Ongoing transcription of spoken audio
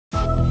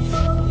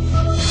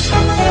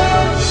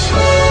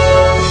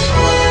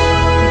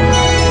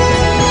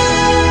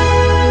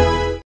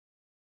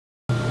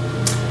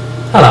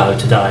Hello,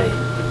 today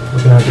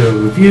we're going to do a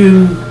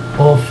review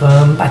of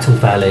Battle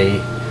Valley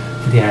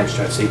for the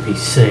Amstrad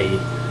CPC,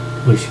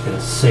 which you're going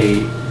to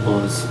see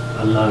was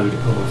a load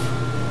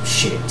of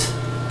shit.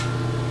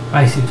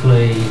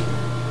 Basically,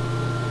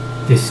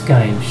 this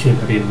game shouldn't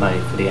have been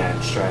made for the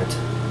Amstrad.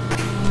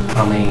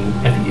 I mean,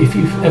 if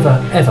you've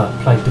ever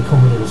played the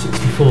Commodore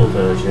 64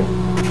 version,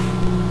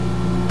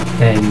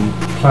 then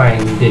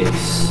playing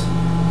this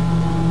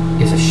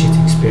is a shit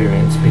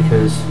experience,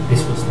 because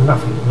this was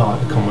nothing like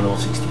the Commodore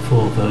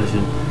 64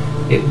 version.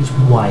 It was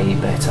way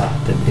better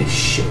than this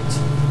shit.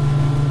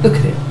 Look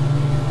at it.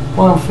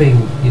 One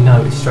thing you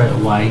notice straight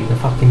away, the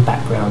fucking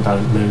background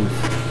don't move,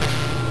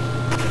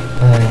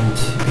 and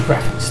the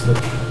graphics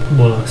look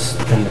worse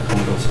than the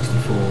Commodore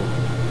 64.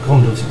 The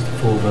Commodore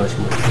 64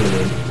 version was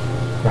brilliant,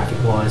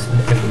 graphic wise in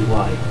every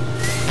way.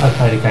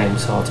 Okay, the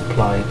game's hard to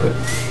play, but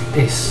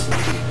this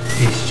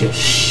is just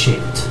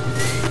shit.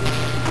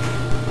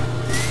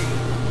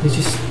 They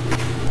just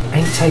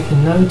ain't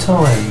taking no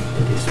time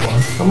for this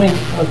one. I mean,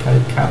 okay,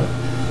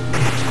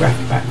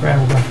 graphic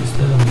background, graphics,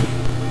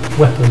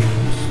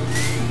 weapons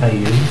they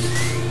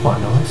use, quite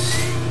nice.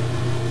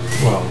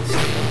 Well,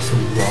 it's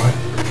alright.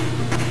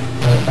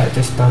 That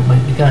just don't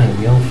make the game.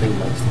 The old thing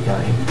makes the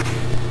game.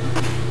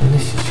 And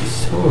this is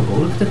just horrible.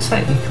 Look at the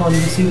tank, you can't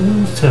even see the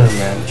wheels turn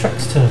around, the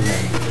tracks turn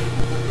around.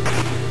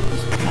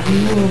 It's a bloody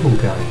horrible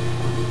game.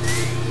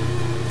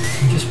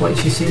 And just wait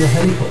till you see the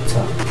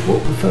helicopter.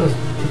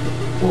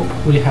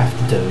 What we have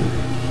to do,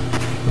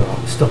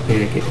 right, stop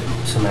here, get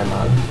some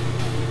ammo. I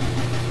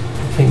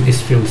think this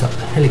fills up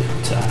the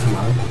helicopter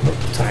ammo, not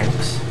the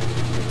tanks.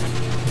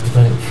 We've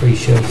only got 3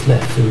 shells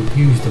left, so we've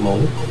used them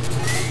all.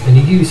 And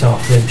you use half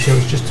of them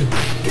shells just to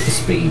get the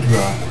speed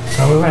right.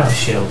 So we're out of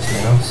shells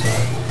now, so I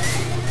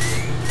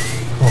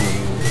can't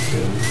remember what we're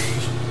doing.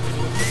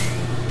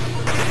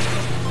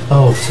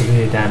 Oh,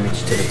 severe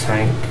damage to the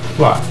tank.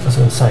 Right, I was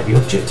going to say, the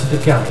object of the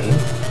game.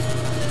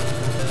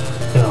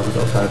 Oh, we've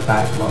got to go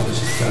back, might as well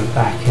just go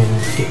back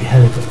and get the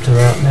helicopter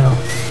out now.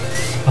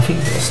 I think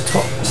we've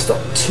got to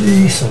stop 2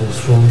 missiles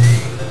from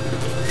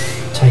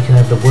taking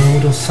over the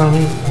world or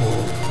something,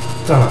 or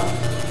don't know.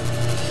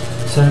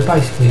 So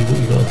basically what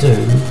you've got to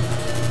do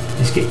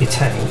is get your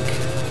tank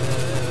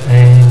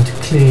and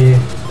clear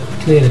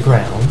the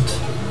ground,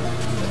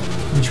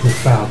 which we've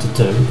failed to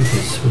do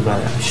because we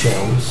ran out of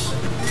shells,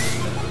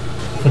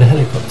 for the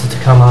helicopter to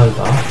come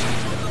over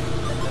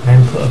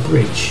and put the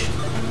bridge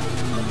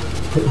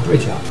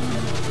up.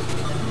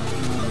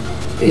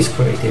 It's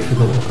pretty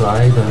difficult to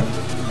play, but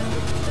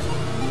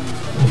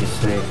let me just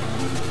see.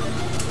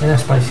 And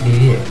that's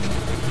basically it.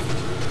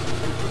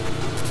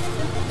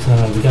 So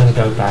we're going to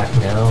go back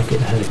now, get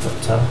the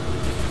helicopter.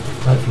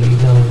 Hopefully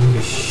none of all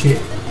this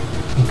shit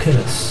will kill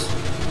us.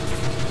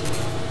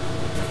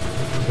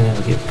 We can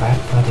never get back.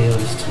 Bloody hell,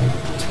 this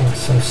tank's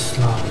so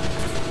slow.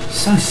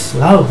 So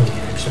slow in the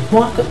action.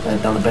 Why couldn't they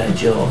have done a better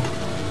job?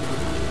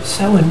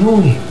 So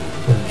annoying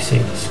when you see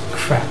this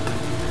crap.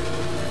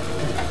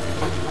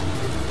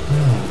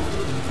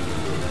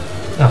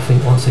 I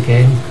think once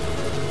again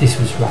this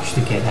was rushed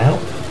to get out,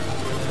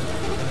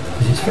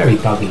 because it's very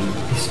buggy,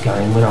 this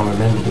game. When I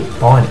remembered it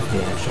buying it for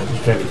the Amstrad, it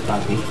was very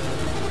buggy.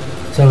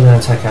 So we're going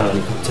to take our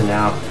helicopter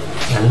now,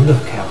 and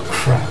look how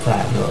crap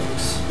that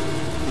looks.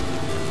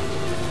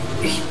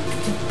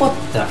 What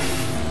the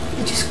f...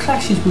 It just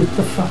clashes with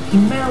the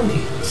fucking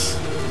mountains.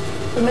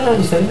 The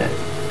mountains don't...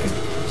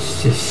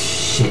 It's just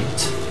shit.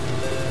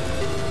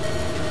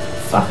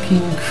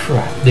 Fucking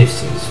crap,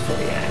 this is for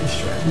the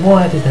Amstrad.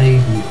 Why did they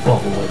even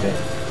bother with it?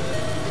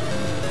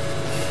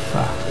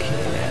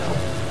 Fucking hell.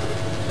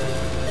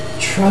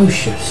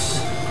 Atrocious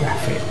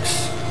graphics.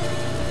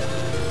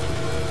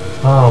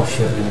 Oh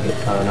shit, we're gonna get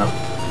blown up.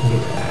 I'm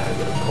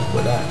gonna pop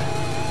with that.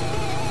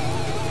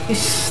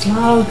 It's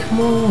slow, come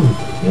on.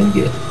 You don't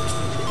get...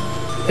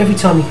 Every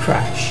time you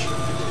crash,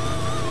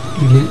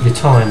 your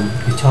time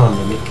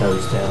limit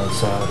goes down,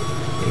 so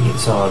it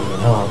gets harder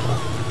and harder.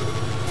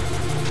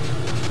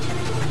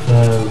 So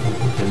what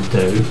we can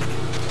do,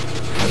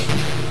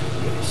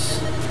 yes.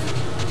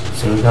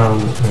 So we're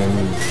going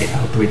and get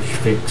our bridge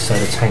fixed so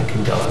the tank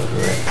can go over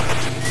it.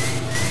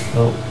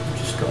 Oh,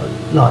 just got a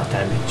light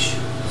damage,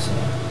 so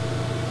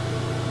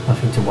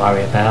nothing to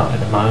worry about at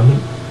the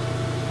moment.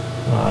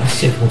 Right, let's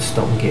see if we can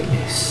stop and get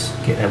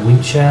that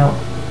winch out.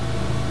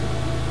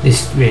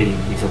 This really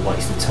is a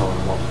waste of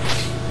time.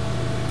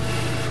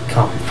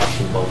 Can't be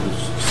fucking bothered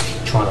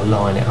just trying to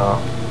line it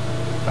up.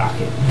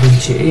 Back it,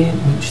 winch it in,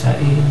 winch that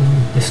in,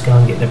 let's go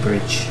and get the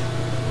bridge.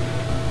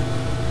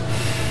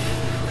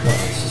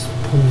 Christ,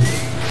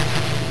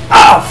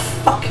 oh,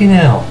 fucking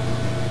hell!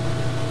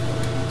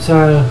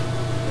 So,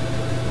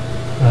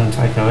 I'm going to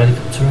take our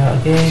helicopter out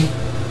again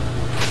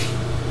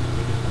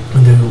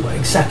and do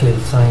exactly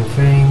the same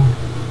thing.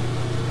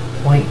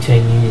 Wait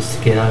 10 years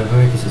to get over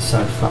it because it's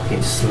so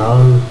fucking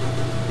slow.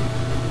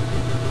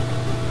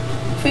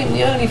 I think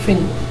the only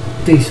thing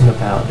decent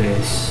about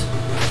this,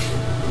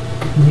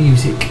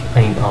 music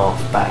ain't half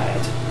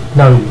bad.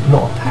 No,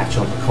 not a patch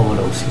on the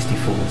Commodore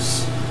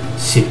 64's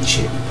SID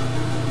chip.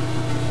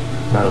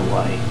 No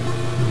way.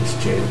 this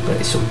tune, but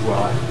it's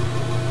alright.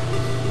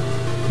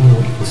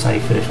 What you can say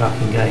for the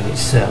fucking game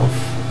itself.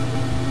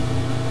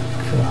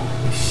 God,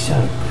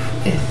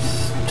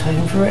 it's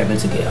taking forever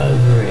to get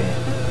over here.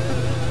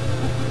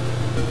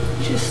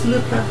 Just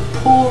look how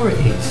poor it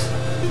is.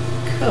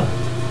 God.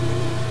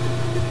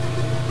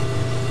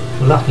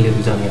 Well, luckily it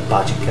was only a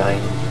budget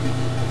game,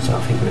 so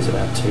I think it was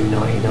about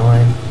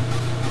 $2.99.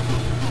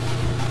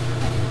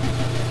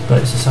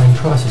 But it's the same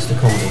price as the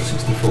Commodore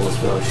 64's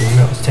version, and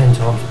that was 10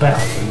 times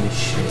better than this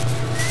shit.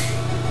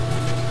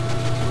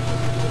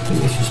 I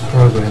think this was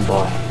programmed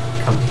by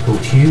a company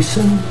called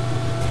Hewson.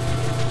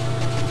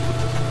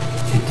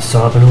 Did the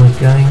Cybernoid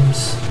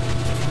games,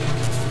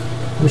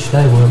 which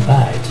they weren't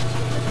bad.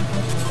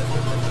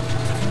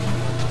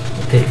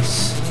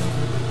 This,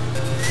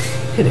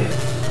 look at it.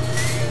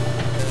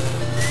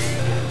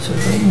 It's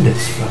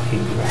horrendous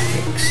fucking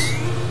graphics.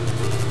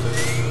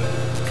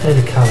 Okay,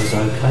 the colour's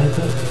okay,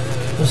 but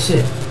that's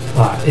it.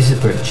 Right, this is a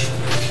bridge. So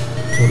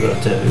what we've got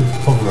to do,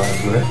 hover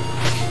over it.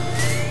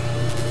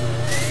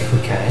 If we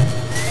can.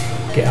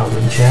 Get our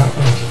winch out.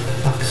 Oh,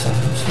 fuck's sake,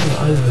 I'm just not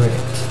over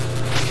it.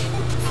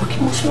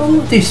 Fucking, what's wrong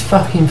with this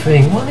fucking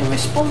thing? Why ain't it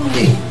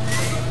responding?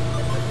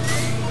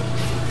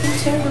 Fucking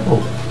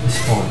terrible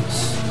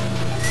response.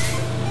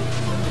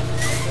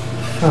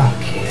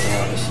 Fucking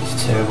hell, this is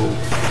terrible.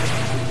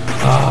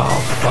 Oh,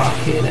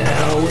 fucking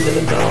hell, we're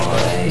gonna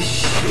die.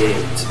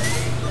 Shit.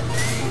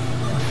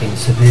 Fucking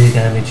severe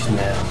damage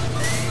now.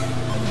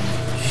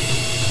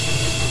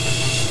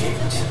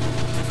 Shit.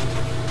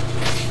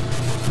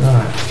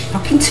 Right.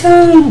 Fucking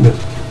turn!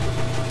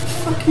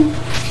 Fucking.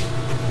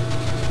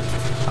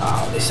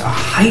 Oh, this, I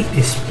hate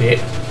this bit.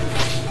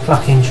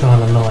 Fucking trying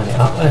to line it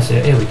up. That's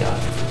it, here we go.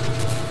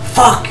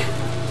 Fuck!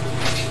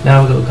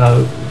 Now we've got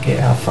to go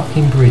get our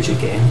fucking bridge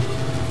again.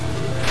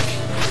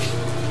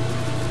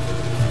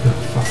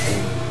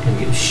 Fucking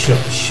gonna get shot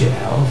the shit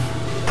out of.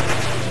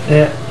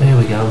 There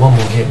we go, one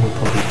more hit and we're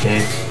probably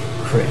dead.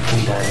 Critical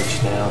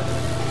damage now.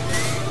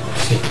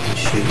 Let's see if we can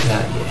shoot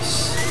that,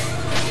 yes.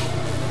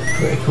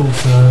 Critical,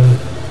 so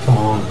come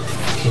on.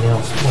 Fucking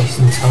hell, stop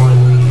wasting time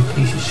with you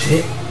piece of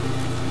shit.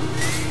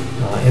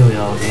 Right, here we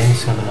are again,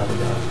 let's have another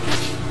go.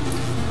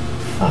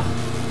 Fuck.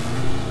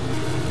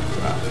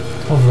 Right,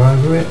 hover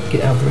over it,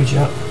 get our bridge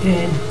up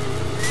again.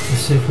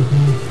 Let's see if we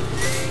can.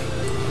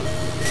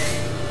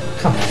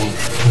 Come on,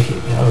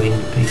 keep going,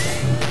 piece of.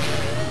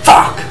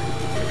 Fuck!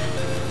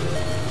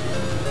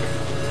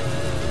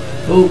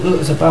 Oh, look,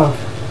 there's a bug.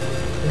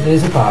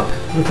 There's a bug.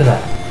 Look at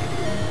that.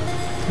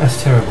 That's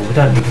terrible. We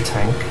don't need the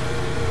tank.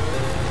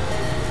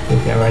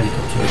 We'll get our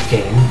helicopter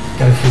again.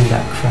 Go through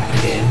that crap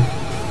again.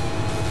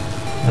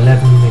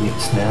 11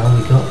 minutes now.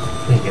 We got.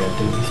 We ain't gonna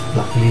do this,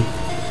 luckily.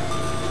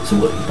 So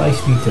what you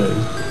basically do,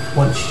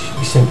 once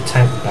you send the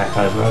tank back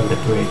over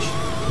the bridge,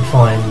 you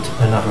find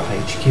another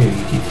HQ.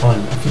 You keep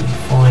finding, I think you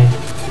find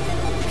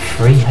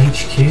 3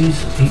 HQs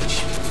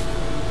each,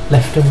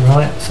 left and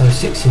right, so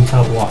 6 in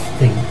total. I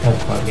think, don't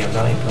quote me,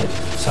 I ain't played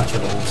for such a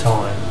long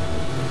time.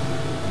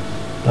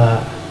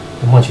 But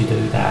and once you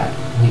do that,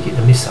 and you get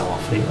the missile, I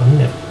think I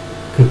never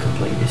could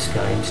complete this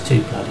game. It's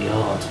too bloody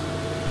hard.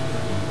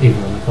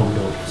 Even on the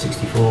Commodore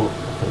 64, I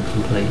couldn't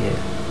complete it.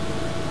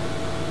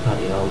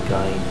 Bloody old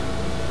game.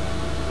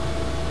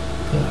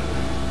 But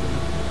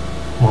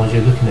while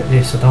you're looking at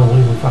this, I don't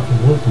even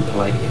fucking want to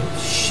complete it.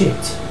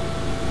 Shit.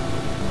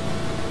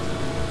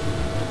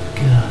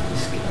 God,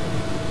 this game.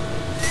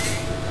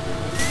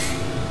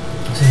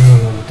 So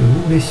I'll do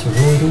all this,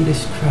 avoid all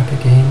this crap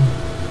again,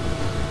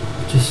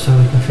 just so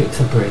we can fix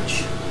a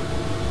bridge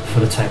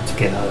for the tank to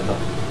get over.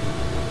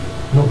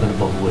 I'm not going to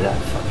bother with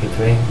that fucking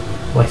thing.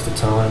 Waste of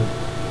time.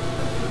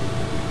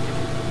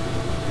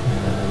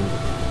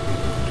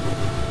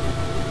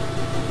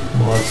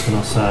 What else can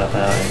I say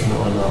about it?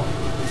 Not a lot.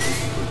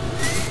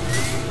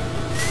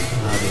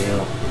 Bloody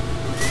hell.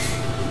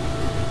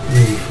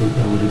 Really thought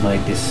they would have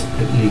made this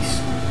at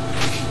least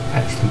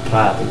actually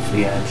playable for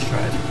the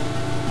Amstrad.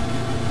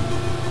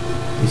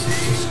 This is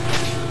just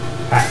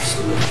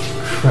absolute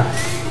crap.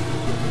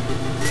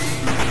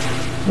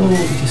 Oh,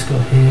 we just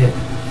got hit.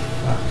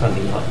 I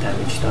only like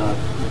damage though.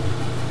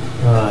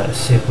 Right, let's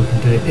see if we can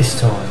do it this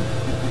time.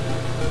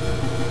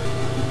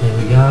 There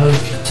we go.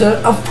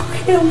 So, oh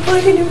fucking hell,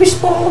 why didn't it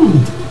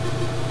respond?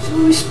 It's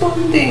not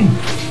responding.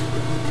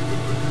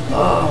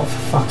 Oh,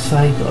 for fuck's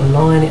sake, gotta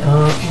line it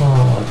up.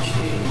 Oh,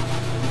 gee.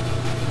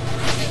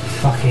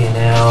 Fucking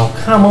hell,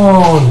 come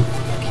on.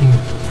 Fucking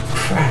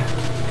crap.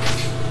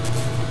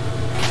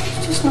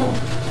 It's just not,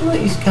 what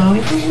is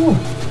going on?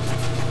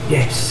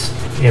 Yes,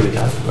 here we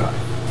go, right.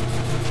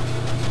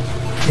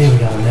 Here we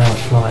go, now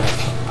we're flying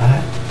up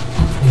back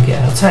and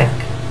get our tank.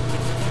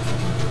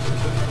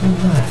 All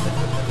that.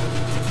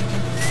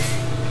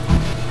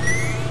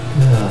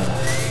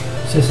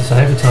 So as I say,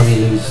 every time you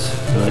lose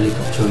your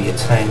helicopter or your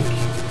tank,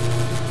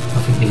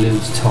 I think you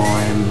lose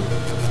time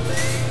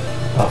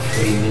about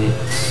 3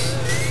 minutes.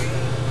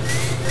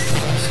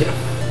 Let's get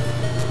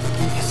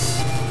yes,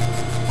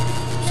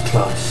 it's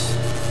close.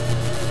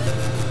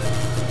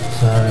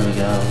 So there we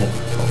go. I'm gonna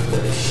pop all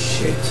this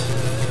shit.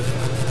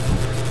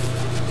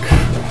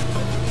 Crap.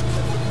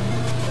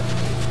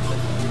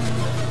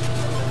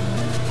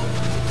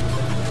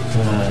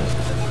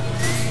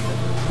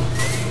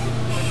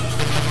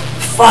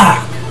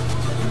 Fuck!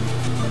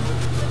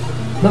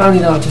 Not only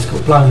that I just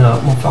got blown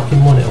up, my fucking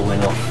monitor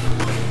went off.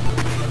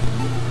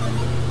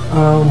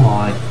 Oh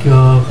my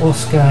god,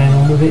 what's going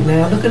on with it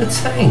now? Look at the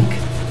tank!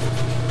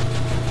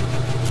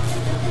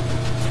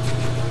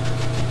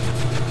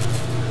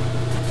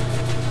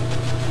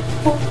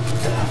 What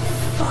the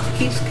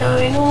fuck is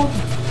going on?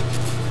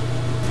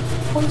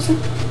 What is it?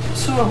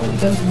 It's alright when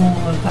it goes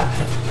wrong like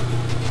that.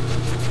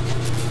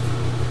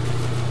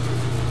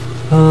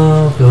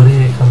 Oh god,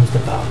 here comes the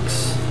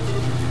bugs.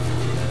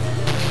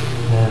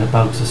 Yeah, the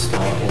bugs are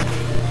starting.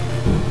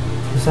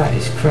 Because that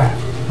is crap.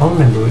 I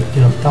remember it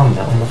done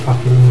that on the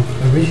fucking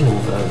original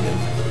version.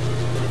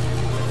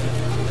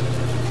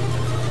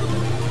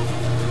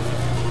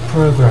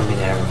 Programming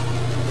error.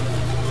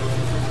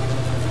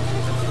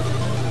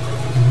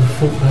 I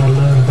thought they'd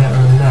learn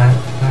better than that.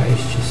 That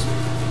is just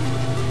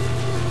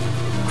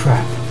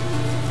crap.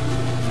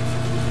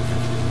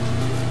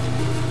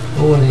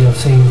 Already I've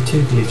seen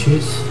 2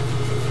 glitches.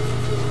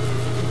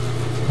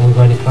 We've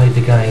only played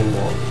the game,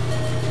 what?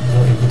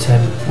 Not even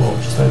 10, well,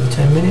 just over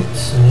 10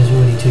 minutes, and there's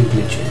already 2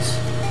 glitches.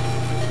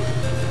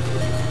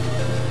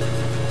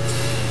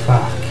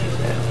 Fuck it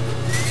now.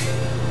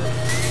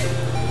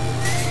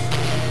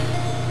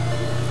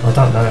 I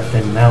don't know if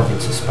them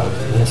mountains are supposed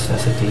to, unless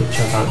that's a glitch,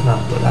 I don't know,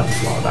 but that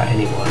was like that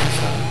anyway,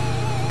 so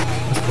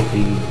that's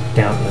probably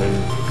down to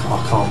I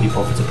can't be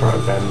bothered to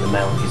program the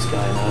mountains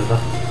going over.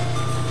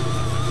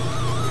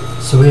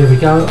 So here we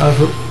go,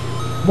 over.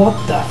 What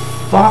the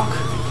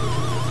fuck?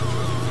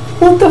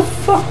 What the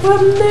fuck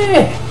happened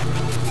there?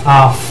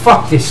 Ah,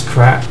 fuck this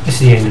crap.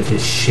 This is the end of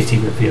this shitty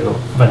review.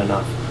 I've had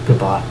enough.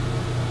 Goodbye.